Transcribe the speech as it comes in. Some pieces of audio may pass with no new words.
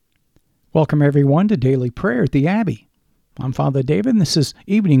Welcome, everyone, to Daily Prayer at the Abbey. I'm Father David, and this is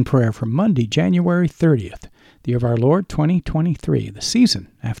evening prayer for Monday, January 30th, the year of our Lord 2023, the season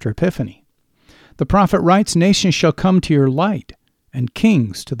after Epiphany. The prophet writes, "Nations shall come to your light, and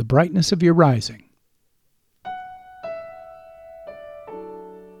kings to the brightness of your rising."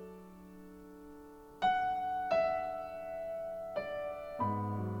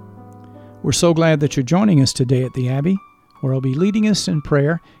 We're so glad that you're joining us today at the Abbey, where I'll be leading us in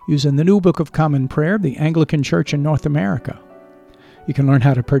prayer using the New Book of Common Prayer of the Anglican Church in North America. You can learn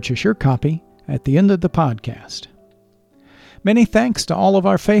how to purchase your copy at the end of the podcast. Many thanks to all of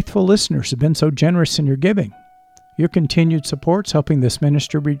our faithful listeners who have been so generous in your giving. Your continued support's helping this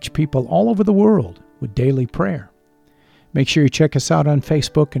ministry reach people all over the world with daily prayer. Make sure you check us out on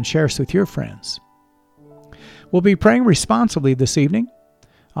Facebook and share us with your friends. We'll be praying responsibly this evening.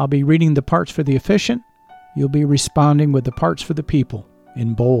 I'll be reading the parts for the officiant. You'll be responding with the parts for the people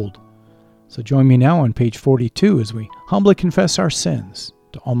in bold. So join me now on page 42 as we humbly confess our sins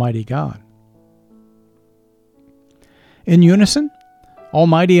to Almighty God. In unison,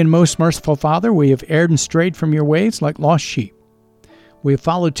 Almighty and most merciful Father, we have erred and strayed from your ways like lost sheep. We have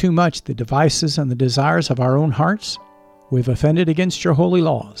followed too much the devices and the desires of our own hearts. We have offended against your holy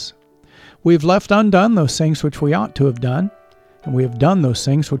laws. We have left undone those things which we ought to have done, and we have done those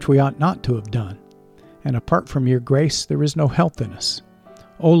things which we ought not to have done. And apart from your grace, there is no health in us.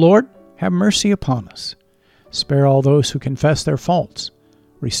 O Lord, have mercy upon us. Spare all those who confess their faults.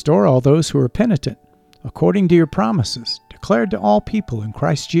 Restore all those who are penitent, according to your promises, declared to all people in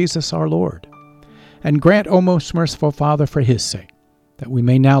Christ Jesus our Lord. And grant, O most merciful Father, for his sake, that we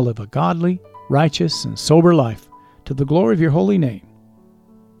may now live a godly, righteous, and sober life, to the glory of your holy name.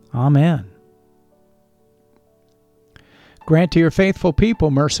 Amen. Grant to your faithful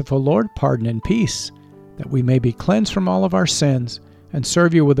people, merciful Lord, pardon and peace, that we may be cleansed from all of our sins and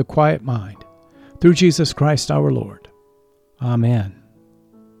serve you with a quiet mind. Through Jesus Christ our Lord. Amen.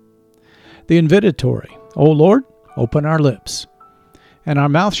 The invitatory. O Lord, open our lips, and our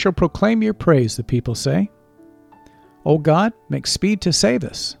mouth shall proclaim your praise, the people say. O God, make speed to save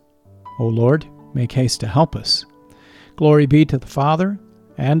us. O Lord, make haste to help us. Glory be to the Father,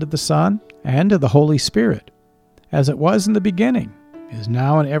 and to the Son, and to the Holy Spirit, as it was in the beginning, is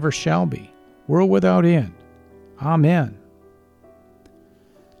now, and ever shall be, world without end. Amen.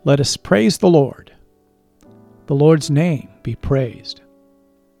 Let us praise the Lord. The Lord's name be praised.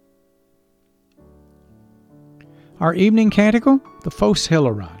 Our evening canticle, the Phos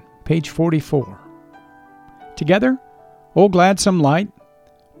Hilaron, page 44. Together, O gladsome light,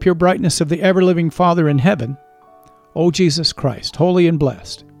 pure brightness of the ever-living Father in heaven, O Jesus Christ, holy and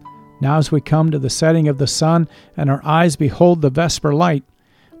blessed, now as we come to the setting of the sun and our eyes behold the vesper light,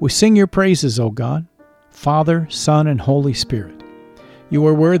 we sing your praises, O God, Father, Son, and Holy Spirit. You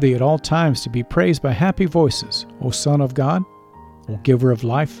are worthy at all times to be praised by happy voices, O Son of God, O Giver of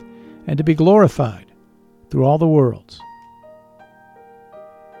life, and to be glorified through all the worlds.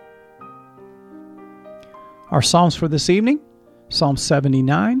 Our Psalms for this evening, Psalm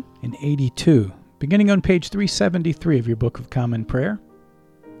 79 and 82, beginning on page 373 of your Book of Common Prayer.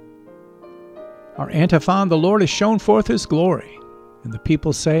 Our antiphon, the Lord has shown forth his glory. And the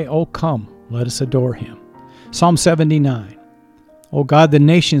people say, O come, let us adore him. Psalm 79. O God, the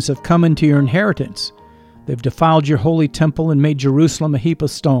nations have come into your inheritance. They've defiled your holy temple and made Jerusalem a heap of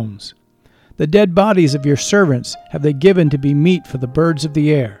stones. The dead bodies of your servants have they given to be meat for the birds of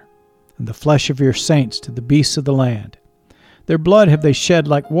the air, and the flesh of your saints to the beasts of the land. Their blood have they shed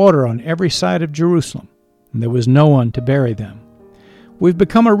like water on every side of Jerusalem, and there was no one to bury them. We've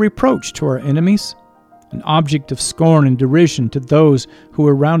become a reproach to our enemies, an object of scorn and derision to those who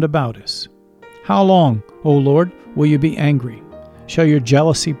are round about us. How long, O Lord, will you be angry? Shall your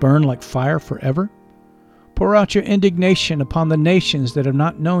jealousy burn like fire forever? Pour out your indignation upon the nations that have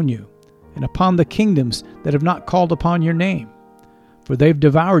not known you, and upon the kingdoms that have not called upon your name. For they've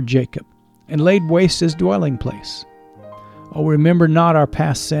devoured Jacob, and laid waste his dwelling place. O remember not our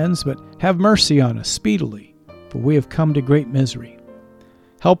past sins, but have mercy on us speedily, for we have come to great misery.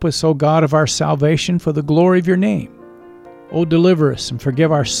 Help us, O God of our salvation, for the glory of your name. O deliver us and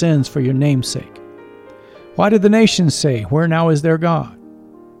forgive our sins for your name's sake. Why do the nations say, where now is their God?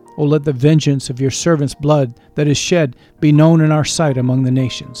 O let the vengeance of your servants' blood that is shed be known in our sight among the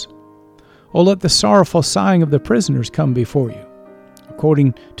nations. O let the sorrowful sighing of the prisoners come before you.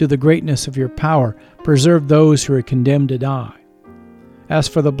 According to the greatness of your power, preserve those who are condemned to die. As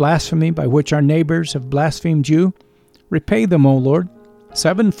for the blasphemy by which our neighbors have blasphemed you, repay them, O Lord,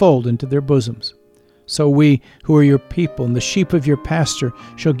 sevenfold into their bosoms. So we, who are your people and the sheep of your pasture,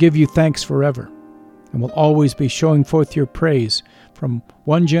 shall give you thanks forever, and will always be showing forth your praise, from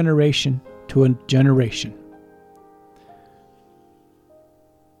one generation to a generation.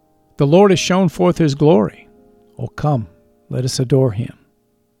 The Lord has shown forth his glory. Oh, come, let us adore him.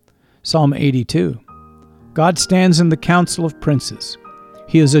 Psalm 82. God stands in the council of princes.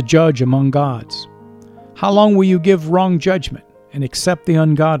 He is a judge among gods. How long will you give wrong judgment and accept the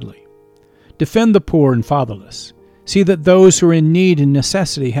ungodly? Defend the poor and fatherless. See that those who are in need and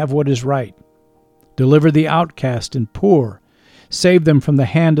necessity have what is right. Deliver the outcast and poor. Save them from the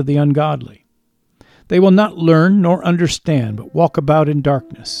hand of the ungodly. They will not learn nor understand, but walk about in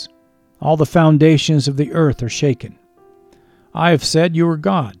darkness. All the foundations of the earth are shaken. I have said, you are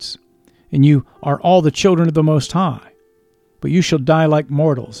gods, and you are all the children of the Most High. But you shall die like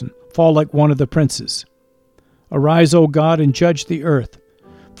mortals and fall like one of the princes. Arise, O God, and judge the earth,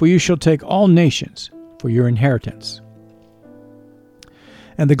 for you shall take all nations for your inheritance.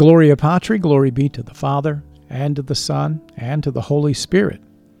 And the Gloria Patri, glory be to the Father, and to the Son, and to the Holy Spirit,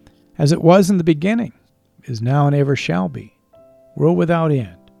 as it was in the beginning, is now, and ever shall be, world without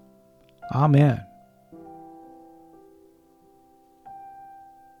end. Amen.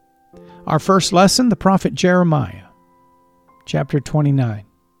 Our first lesson, the prophet Jeremiah, chapter 29.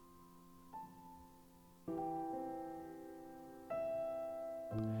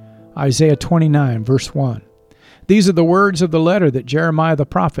 Isaiah 29, verse 1. These are the words of the letter that Jeremiah the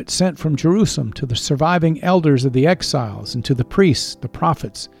prophet sent from Jerusalem to the surviving elders of the exiles and to the priests, the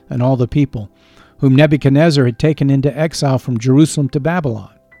prophets, and all the people, whom Nebuchadnezzar had taken into exile from Jerusalem to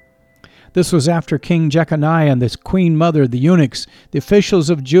Babylon. This was after King Jeconiah and the queen mother, the eunuchs, the officials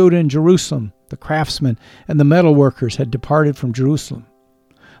of Judah and Jerusalem, the craftsmen, and the metalworkers had departed from Jerusalem.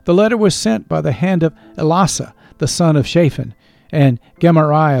 The letter was sent by the hand of Elasah, the son of Shaphan, and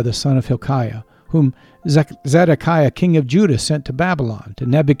Gemariah, the son of Hilkiah, whom Zedekiah, king of Judah, sent to Babylon, to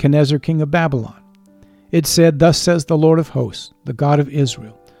Nebuchadnezzar, king of Babylon. It said, Thus says the Lord of hosts, the God of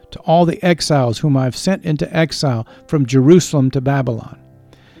Israel, to all the exiles whom I have sent into exile from Jerusalem to Babylon.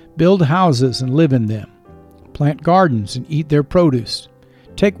 Build houses and live in them. Plant gardens and eat their produce.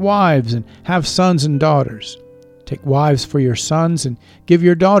 Take wives and have sons and daughters. Take wives for your sons and give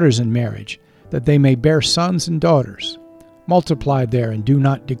your daughters in marriage, that they may bear sons and daughters. Multiply there and do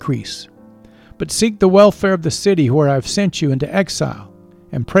not decrease. But seek the welfare of the city where I have sent you into exile,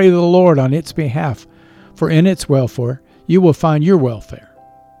 and pray to the Lord on its behalf, for in its welfare you will find your welfare.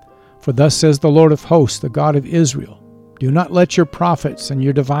 For thus says the Lord of hosts, the God of Israel, Do not let your prophets and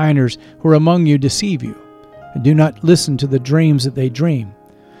your diviners who are among you deceive you, and do not listen to the dreams that they dream.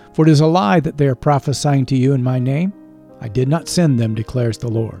 For it is a lie that they are prophesying to you in my name. I did not send them, declares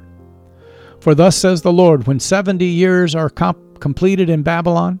the Lord. For thus says the Lord, when 70 years are completed in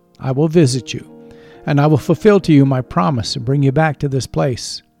Babylon, I will visit you, and I will fulfill to you my promise and bring you back to this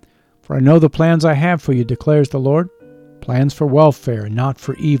place. For I know the plans I have for you, declares the Lord, plans for welfare and not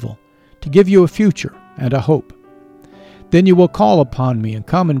for evil, to give you a future and a hope. Then you will call upon me and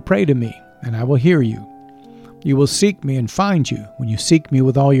come and pray to me, and I will hear you. You will seek me and find you when you seek me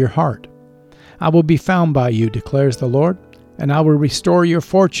with all your heart. I will be found by you, declares the Lord, and I will restore your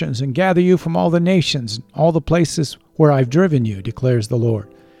fortunes and gather you from all the nations, all the places where I've driven you, declares the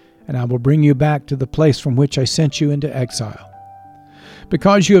Lord, and I will bring you back to the place from which I sent you into exile.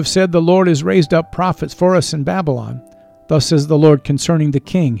 Because you have said the Lord has raised up prophets for us in Babylon, thus says the Lord concerning the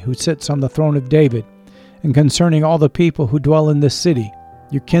king who sits on the throne of David, and concerning all the people who dwell in this city,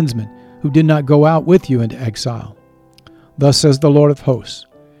 your kinsmen, who did not go out with you into exile. Thus says the Lord of hosts,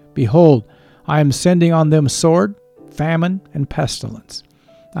 Behold, I am sending on them sword, famine, and pestilence.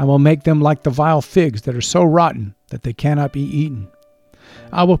 I will make them like the vile figs that are so rotten that they cannot be eaten.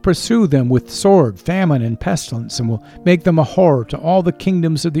 I will pursue them with sword, famine, and pestilence, and will make them a horror to all the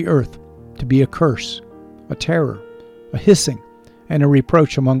kingdoms of the earth, to be a curse, a terror, a hissing, and a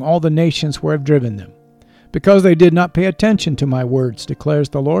reproach among all the nations where I have driven them. Because they did not pay attention to my words, declares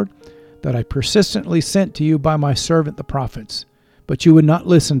the Lord, that I persistently sent to you by my servant the prophets. But you would not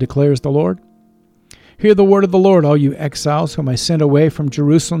listen, declares the Lord. Hear the word of the Lord, all you exiles whom I sent away from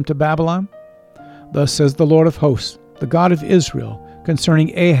Jerusalem to Babylon. Thus says the Lord of hosts, the God of Israel,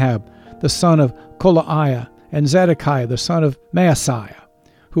 concerning Ahab, the son of Kolaiah, and Zedekiah, the son of Maaseiah,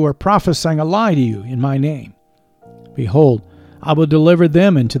 who are prophesying a lie to you in my name. Behold, I will deliver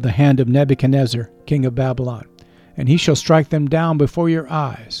them into the hand of Nebuchadnezzar, king of Babylon, and he shall strike them down before your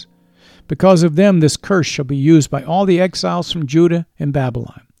eyes. Because of them this curse shall be used by all the exiles from Judah and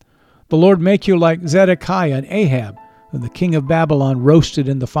Babylon. The Lord make you like Zedekiah and Ahab, whom the king of Babylon roasted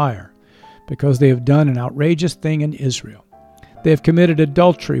in the fire, because they have done an outrageous thing in Israel. They have committed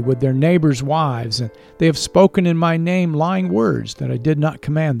adultery with their neighbors' wives, and they have spoken in my name lying words that I did not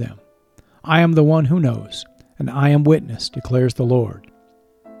command them. I am the one who knows, and I am witness, declares the Lord.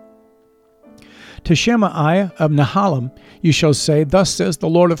 To Shemaiah of Nehelam you shall say, Thus says the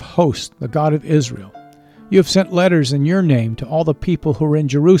Lord of hosts, the God of Israel. You have sent letters in your name to all the people who are in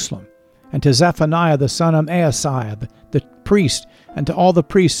Jerusalem, and to Zephaniah the son of Maaseiah, the priest, and to all the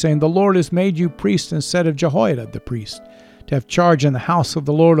priests, saying, The Lord has made you priests instead of Jehoiada the priest, to have charge in the house of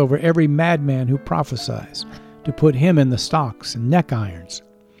the Lord over every madman who prophesies, to put him in the stocks and neck irons.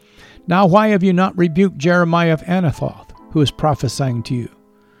 Now why have you not rebuked Jeremiah of Anathoth, who is prophesying to you?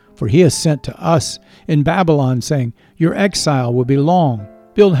 For he is sent to us in Babylon, saying, Your exile will be long.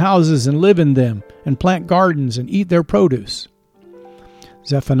 Build houses and live in them, and plant gardens and eat their produce.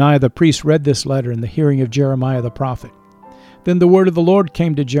 Zephaniah the priest read this letter in the hearing of Jeremiah the prophet. Then the word of the Lord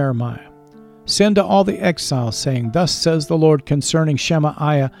came to Jeremiah. Send to all the exiles, saying, Thus says the Lord concerning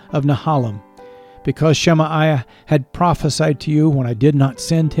Shemaiah of Nehelam, because Shemaiah had prophesied to you when I did not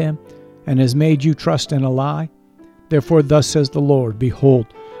send him, and has made you trust in a lie. Therefore thus says the Lord, Behold,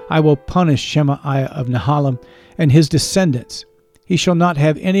 I will punish Shemaiah of Nehelam and his descendants. He shall not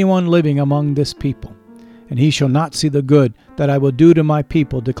have anyone living among this people, and he shall not see the good that I will do to my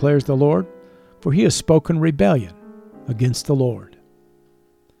people, declares the Lord, for he has spoken rebellion against the Lord.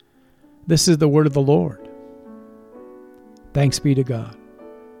 This is the word of the Lord. Thanks be to God.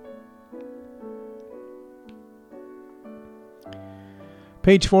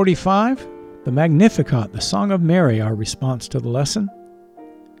 Page 45, the Magnificat, the Song of Mary, our response to the lesson.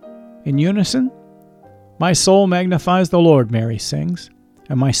 In unison, My soul magnifies the Lord, Mary sings,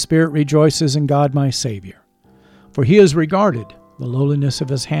 and my spirit rejoices in God my Savior. For he has regarded the lowliness of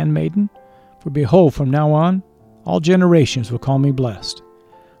his handmaiden. For behold, from now on, all generations will call me blessed.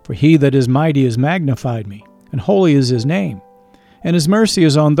 For he that is mighty has magnified me, and holy is his name, and his mercy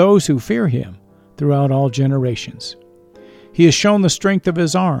is on those who fear him throughout all generations. He has shown the strength of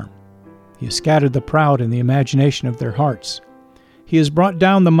his arm. He has scattered the proud in the imagination of their hearts. He has brought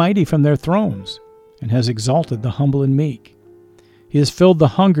down the mighty from their thrones, and has exalted the humble and meek. He has filled the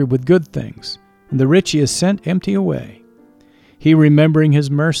hungry with good things, and the rich he has sent empty away. He, remembering his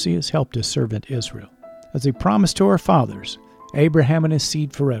mercy, has helped his servant Israel, as he promised to our fathers, Abraham and his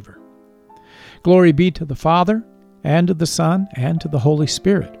seed forever. Glory be to the Father, and to the Son, and to the Holy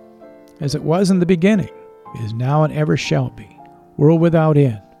Spirit, as it was in the beginning, is now, and ever shall be, world without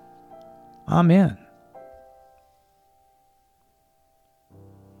end. Amen.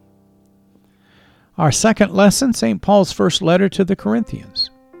 Our second lesson, St. Paul's first letter to the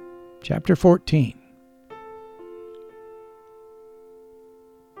Corinthians, chapter 14.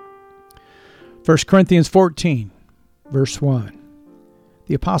 1 Corinthians 14, verse 1.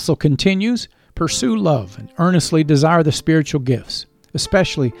 The apostle continues, Pursue love and earnestly desire the spiritual gifts,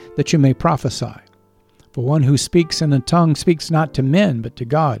 especially that you may prophesy. For one who speaks in a tongue speaks not to men, but to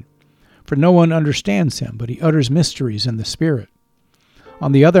God. For no one understands him, but he utters mysteries in the Spirit.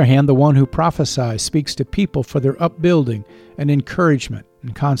 On the other hand, the one who prophesies speaks to people for their upbuilding and encouragement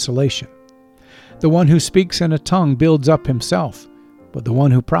and consolation. The one who speaks in a tongue builds up himself, but the one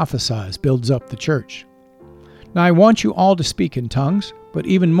who prophesies builds up the church. Now I want you all to speak in tongues, but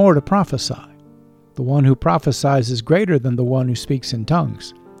even more to prophesy. The one who prophesies is greater than the one who speaks in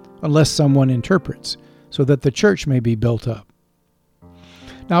tongues, unless someone interprets, so that the church may be built up.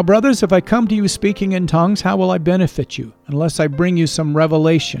 Now, brothers, if I come to you speaking in tongues, how will I benefit you, unless I bring you some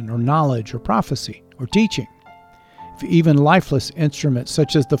revelation or knowledge or prophecy or teaching? If even lifeless instruments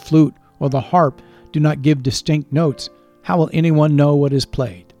such as the flute or the harp do not give distinct notes, how will anyone know what is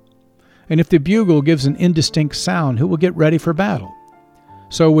played? And if the bugle gives an indistinct sound, who will get ready for battle?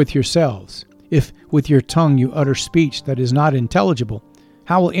 So with yourselves, if with your tongue you utter speech that is not intelligible,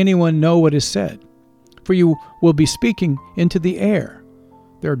 how will anyone know what is said? For you will be speaking into the air.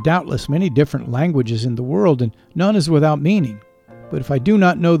 There are doubtless many different languages in the world, and none is without meaning. But if I do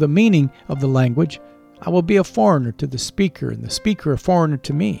not know the meaning of the language, I will be a foreigner to the speaker, and the speaker a foreigner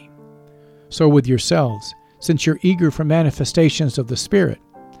to me. So with yourselves, since you're eager for manifestations of the Spirit,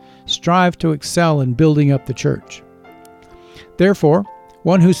 strive to excel in building up the church. Therefore,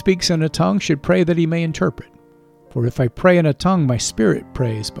 one who speaks in a tongue should pray that he may interpret. For if I pray in a tongue, my spirit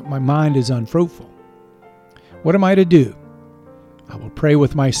prays, but my mind is unfruitful. What am I to do? I will pray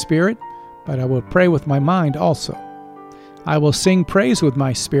with my spirit, but I will pray with my mind also. I will sing praise with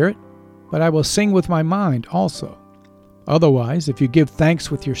my spirit, but I will sing with my mind also. Otherwise, if you give thanks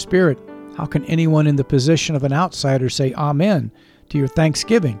with your spirit, how can anyone in the position of an outsider say Amen to your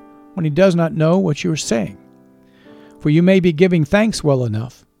thanksgiving when he does not know what you are saying? For you may be giving thanks well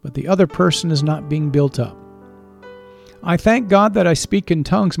enough, but the other person is not being built up. I thank God that I speak in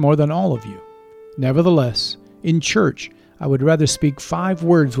tongues more than all of you. Nevertheless, in church, I would rather speak 5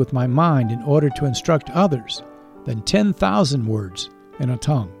 words with my mind in order to instruct others than 10,000 words in a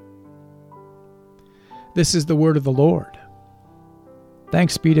tongue. This is the word of the Lord.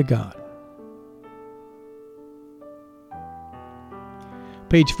 Thanks be to God.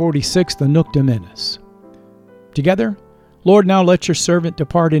 Page 46, the Nunc Dimittis. Together, Lord, now let your servant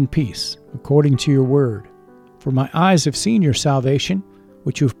depart in peace, according to your word. For my eyes have seen your salvation,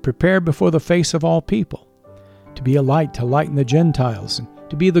 which you have prepared before the face of all people, to be a light to lighten the Gentiles, and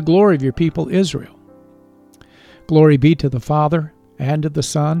to be the glory of your people Israel. Glory be to the Father, and to the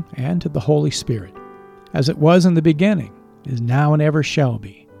Son, and to the Holy Spirit, as it was in the beginning, is now, and ever shall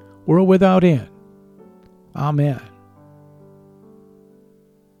be, world without end. Amen.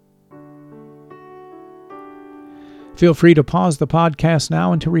 Feel free to pause the podcast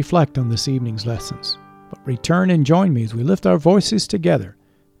now and to reflect on this evening's lessons. But return and join me as we lift our voices together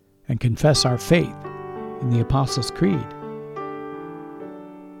and confess our faith in the Apostles' Creed.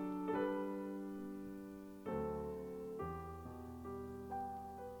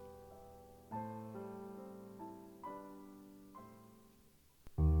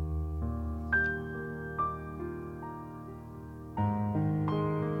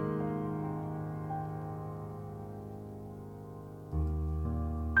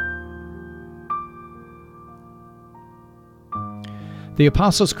 The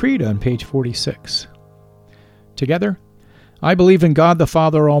Apostles' Creed on page 46. Together, I believe in God the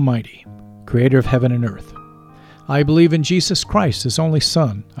Father Almighty, creator of heaven and earth. I believe in Jesus Christ, his only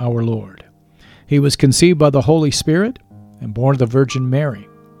Son, our Lord. He was conceived by the Holy Spirit and born of the Virgin Mary.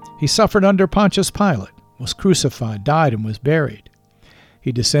 He suffered under Pontius Pilate, was crucified, died, and was buried.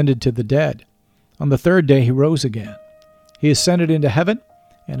 He descended to the dead. On the third day he rose again. He ascended into heaven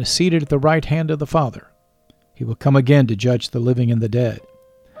and is seated at the right hand of the Father. He will come again to judge the living and the dead.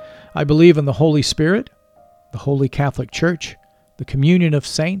 I believe in the Holy Spirit, the Holy Catholic Church, the communion of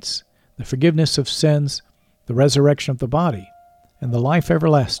saints, the forgiveness of sins, the resurrection of the body, and the life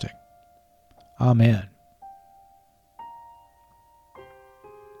everlasting. Amen.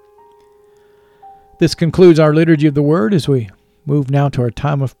 This concludes our Liturgy of the Word as we move now to our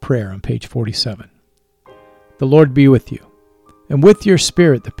time of prayer on page 47. The Lord be with you, and with your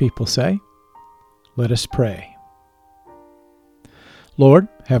spirit, the people say. Let us pray. Lord,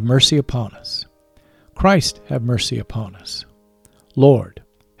 have mercy upon us. Christ, have mercy upon us. Lord,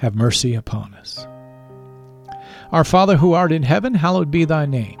 have mercy upon us. Our Father who art in heaven, hallowed be thy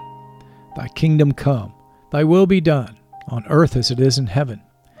name. Thy kingdom come, thy will be done, on earth as it is in heaven.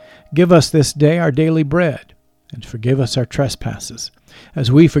 Give us this day our daily bread, and forgive us our trespasses,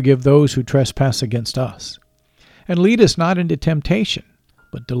 as we forgive those who trespass against us. And lead us not into temptation,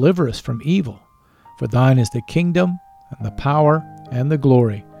 but deliver us from evil. For thine is the kingdom, and the power, and the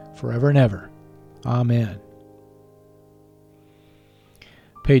glory, forever and ever. Amen.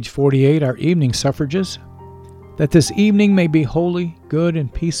 Page 48, our evening suffrages. That this evening may be holy, good,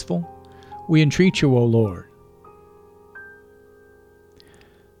 and peaceful, we entreat you, O Lord.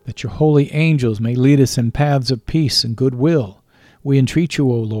 That your holy angels may lead us in paths of peace and goodwill, we entreat you,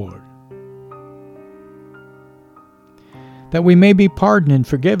 O Lord. That we may be pardoned and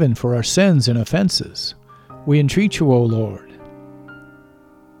forgiven for our sins and offenses, we entreat you, O Lord.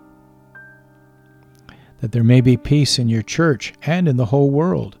 That there may be peace in your church and in the whole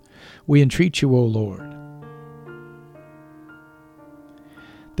world, we entreat you, O Lord.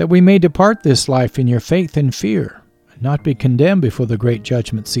 That we may depart this life in your faith and fear, and not be condemned before the great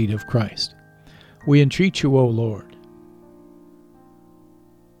judgment seat of Christ, we entreat you, O Lord.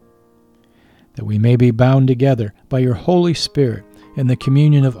 That we may be bound together by your Holy Spirit in the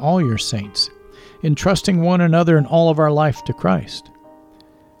communion of all your saints, entrusting one another in all of our life to Christ,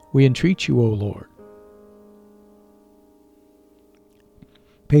 we entreat you, O Lord.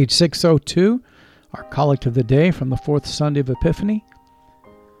 Page 602, our Collect of the Day from the fourth Sunday of Epiphany.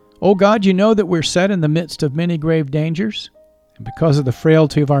 O God, you know that we're set in the midst of many grave dangers, and because of the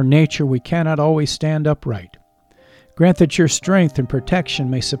frailty of our nature we cannot always stand upright. Grant that your strength and protection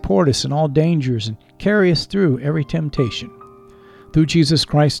may support us in all dangers and carry us through every temptation. Through Jesus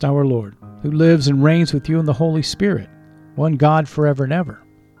Christ our Lord, who lives and reigns with you in the Holy Spirit, one God forever and ever.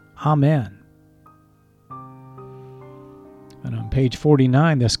 Amen. And on page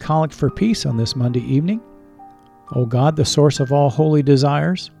 49, this Collect for Peace on this Monday evening. O God, the source of all holy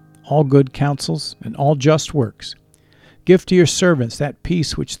desires, all good counsels, and all just works, give to your servants that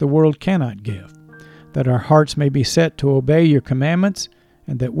peace which the world cannot give, that our hearts may be set to obey your commandments,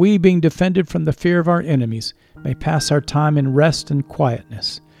 and that we, being defended from the fear of our enemies, may pass our time in rest and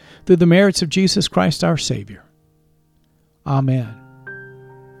quietness, through the merits of Jesus Christ our Savior. Amen.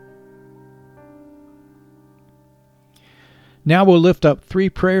 Now we'll lift up 3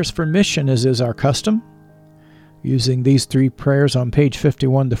 prayers for mission, as is our custom. Using these 3 prayers on page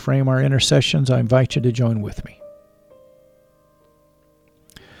 51 to frame our intercessions, I invite you to join with me.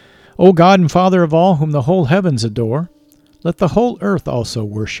 O God and Father of all, whom the whole heavens adore, let the whole earth also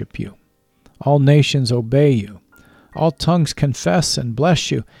worship you. All nations obey you. All tongues confess and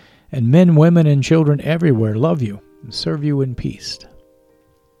bless you, and men, women, and children everywhere love you and serve you in peace.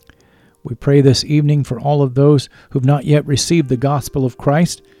 We pray this evening for all of those who've not yet received the gospel of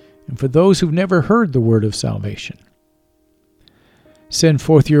Christ, and for those who've never heard the word of salvation. Send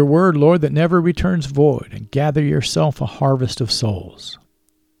forth your word, Lord, that never returns void, and gather yourself a harvest of souls.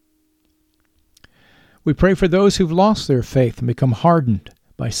 We pray for those who've lost their faith and become hardened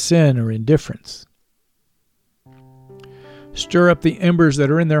by sin or indifference. Stir up the embers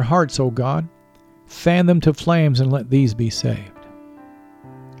that are in their hearts, O God. Fan them to flames and let these be saved.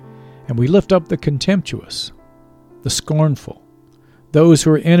 And we lift up the contemptuous, the scornful, those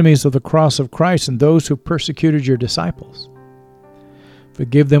who are enemies of the cross of Christ, and those who persecuted your disciples.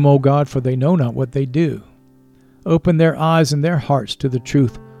 Forgive them, O God, for they know not what they do. Open their eyes and their hearts to the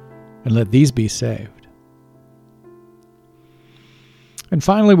truth, and let these be saved. And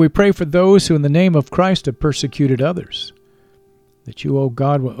finally, we pray for those who in the name of Christ have persecuted others, that you, O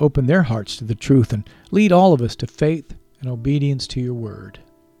God, will open their hearts to the truth and lead all of us to faith and obedience to your word.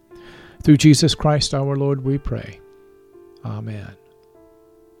 Through Jesus Christ our Lord we pray. Amen.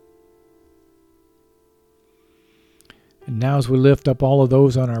 And now as we lift up all of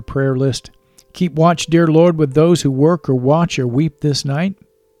those on our prayer list, keep watch, dear Lord, with those who work or watch or weep this night,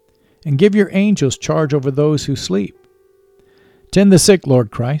 and give your angels charge over those who sleep. Tend the sick,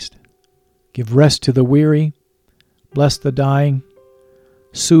 Lord Christ. Give rest to the weary. Bless the dying.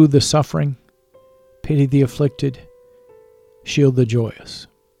 Soothe the suffering. Pity the afflicted. Shield the joyous.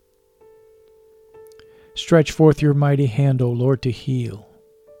 Stretch forth your mighty hand, O Lord, to heal,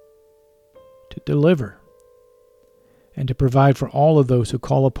 to deliver, and to provide for all of those who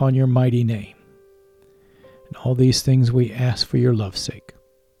call upon your mighty name. And all these things we ask for your love's sake.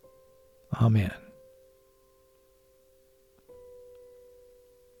 Amen.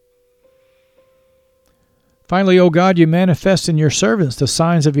 Finally, O God, you manifest in your servants the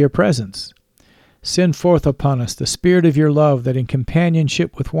signs of your presence. Send forth upon us the Spirit of your love, that in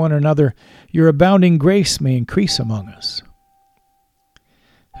companionship with one another your abounding grace may increase among us.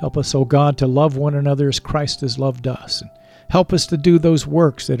 Help us, O God, to love one another as Christ has loved us, and help us to do those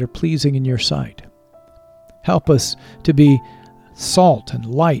works that are pleasing in your sight. Help us to be salt and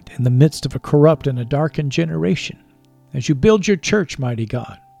light in the midst of a corrupt and a darkened generation. As you build your church, mighty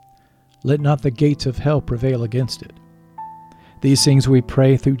God, let not the gates of hell prevail against it. These things we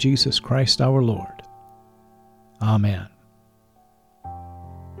pray through Jesus Christ our Lord. Amen.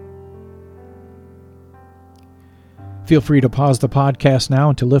 Feel free to pause the podcast now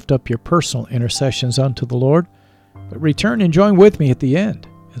and to lift up your personal intercessions unto the Lord, but return and join with me at the end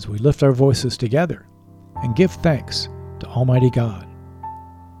as we lift our voices together and give thanks to Almighty God.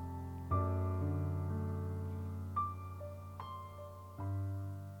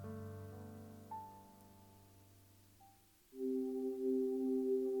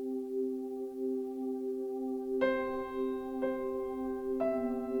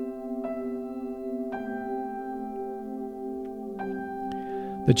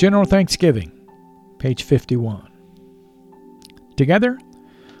 The General Thanksgiving, page 51. Together,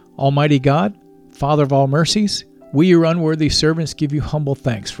 Almighty God, Father of all mercies, we, your unworthy servants, give you humble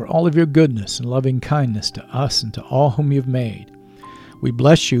thanks for all of your goodness and loving kindness to us and to all whom you've made. We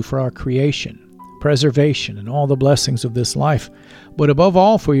bless you for our creation, preservation, and all the blessings of this life, but above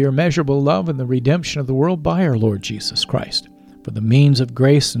all for your immeasurable love and the redemption of the world by our Lord Jesus Christ, for the means of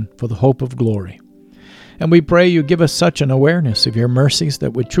grace and for the hope of glory. And we pray you give us such an awareness of your mercies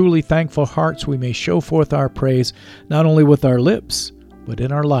that with truly thankful hearts we may show forth our praise, not only with our lips, but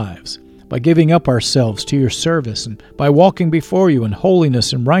in our lives, by giving up ourselves to your service and by walking before you in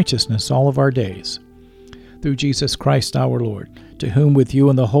holiness and righteousness all of our days. Through Jesus Christ our Lord, to whom with you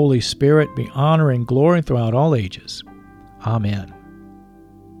and the Holy Spirit be honor and glory throughout all ages. Amen.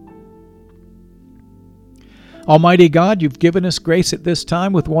 Almighty God, you've given us grace at this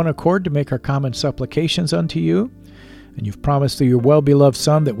time with one accord to make our common supplications unto you. And you've promised through your well-beloved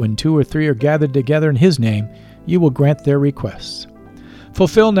Son that when 2 or 3 are gathered together in his name, you will grant their requests.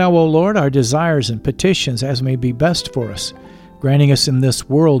 Fulfill now, O Lord, our desires and petitions as may be best for us, granting us in this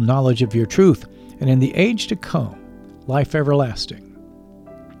world knowledge of your truth, and in the age to come, life everlasting.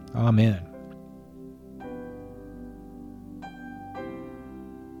 Amen.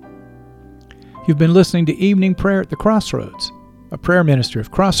 You've been listening to Evening Prayer at the Crossroads, a prayer minister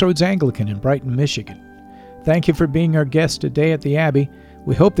of Crossroads Anglican in Brighton, Michigan. Thank you for being our guest today at the Abbey.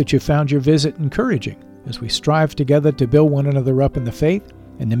 We hope that you found your visit encouraging as we strive together to build one another up in the faith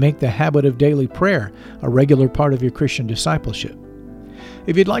and to make the habit of daily prayer a regular part of your Christian discipleship.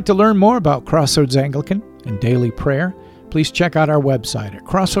 If you'd like to learn more about Crossroads Anglican and daily prayer, please check out our website at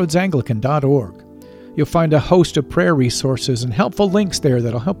crossroadsanglican.org. You'll find a host of prayer resources and helpful links there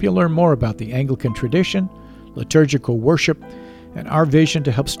that'll help you learn more about the Anglican tradition, liturgical worship, and our vision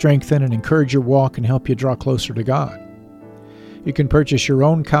to help strengthen and encourage your walk and help you draw closer to God. You can purchase your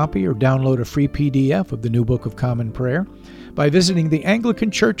own copy or download a free PDF of the New Book of Common Prayer by visiting the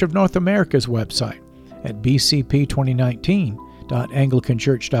Anglican Church of North America's website at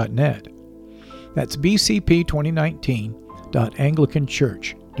bcp2019.anglicanchurch.net. That's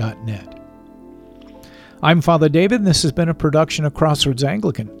bcp2019.anglicanchurch.net. I'm Father David, and this has been a production of Crossroads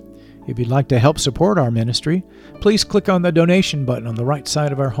Anglican. If you'd like to help support our ministry, please click on the donation button on the right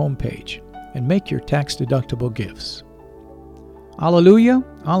side of our homepage and make your tax-deductible gifts. Alleluia,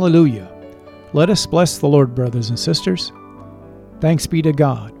 alleluia. Let us bless the Lord, brothers and sisters. Thanks be to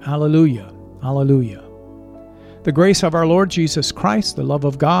God. Alleluia, alleluia. The grace of our Lord Jesus Christ, the love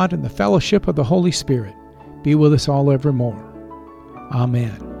of God, and the fellowship of the Holy Spirit be with us all evermore.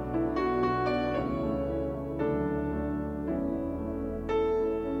 Amen.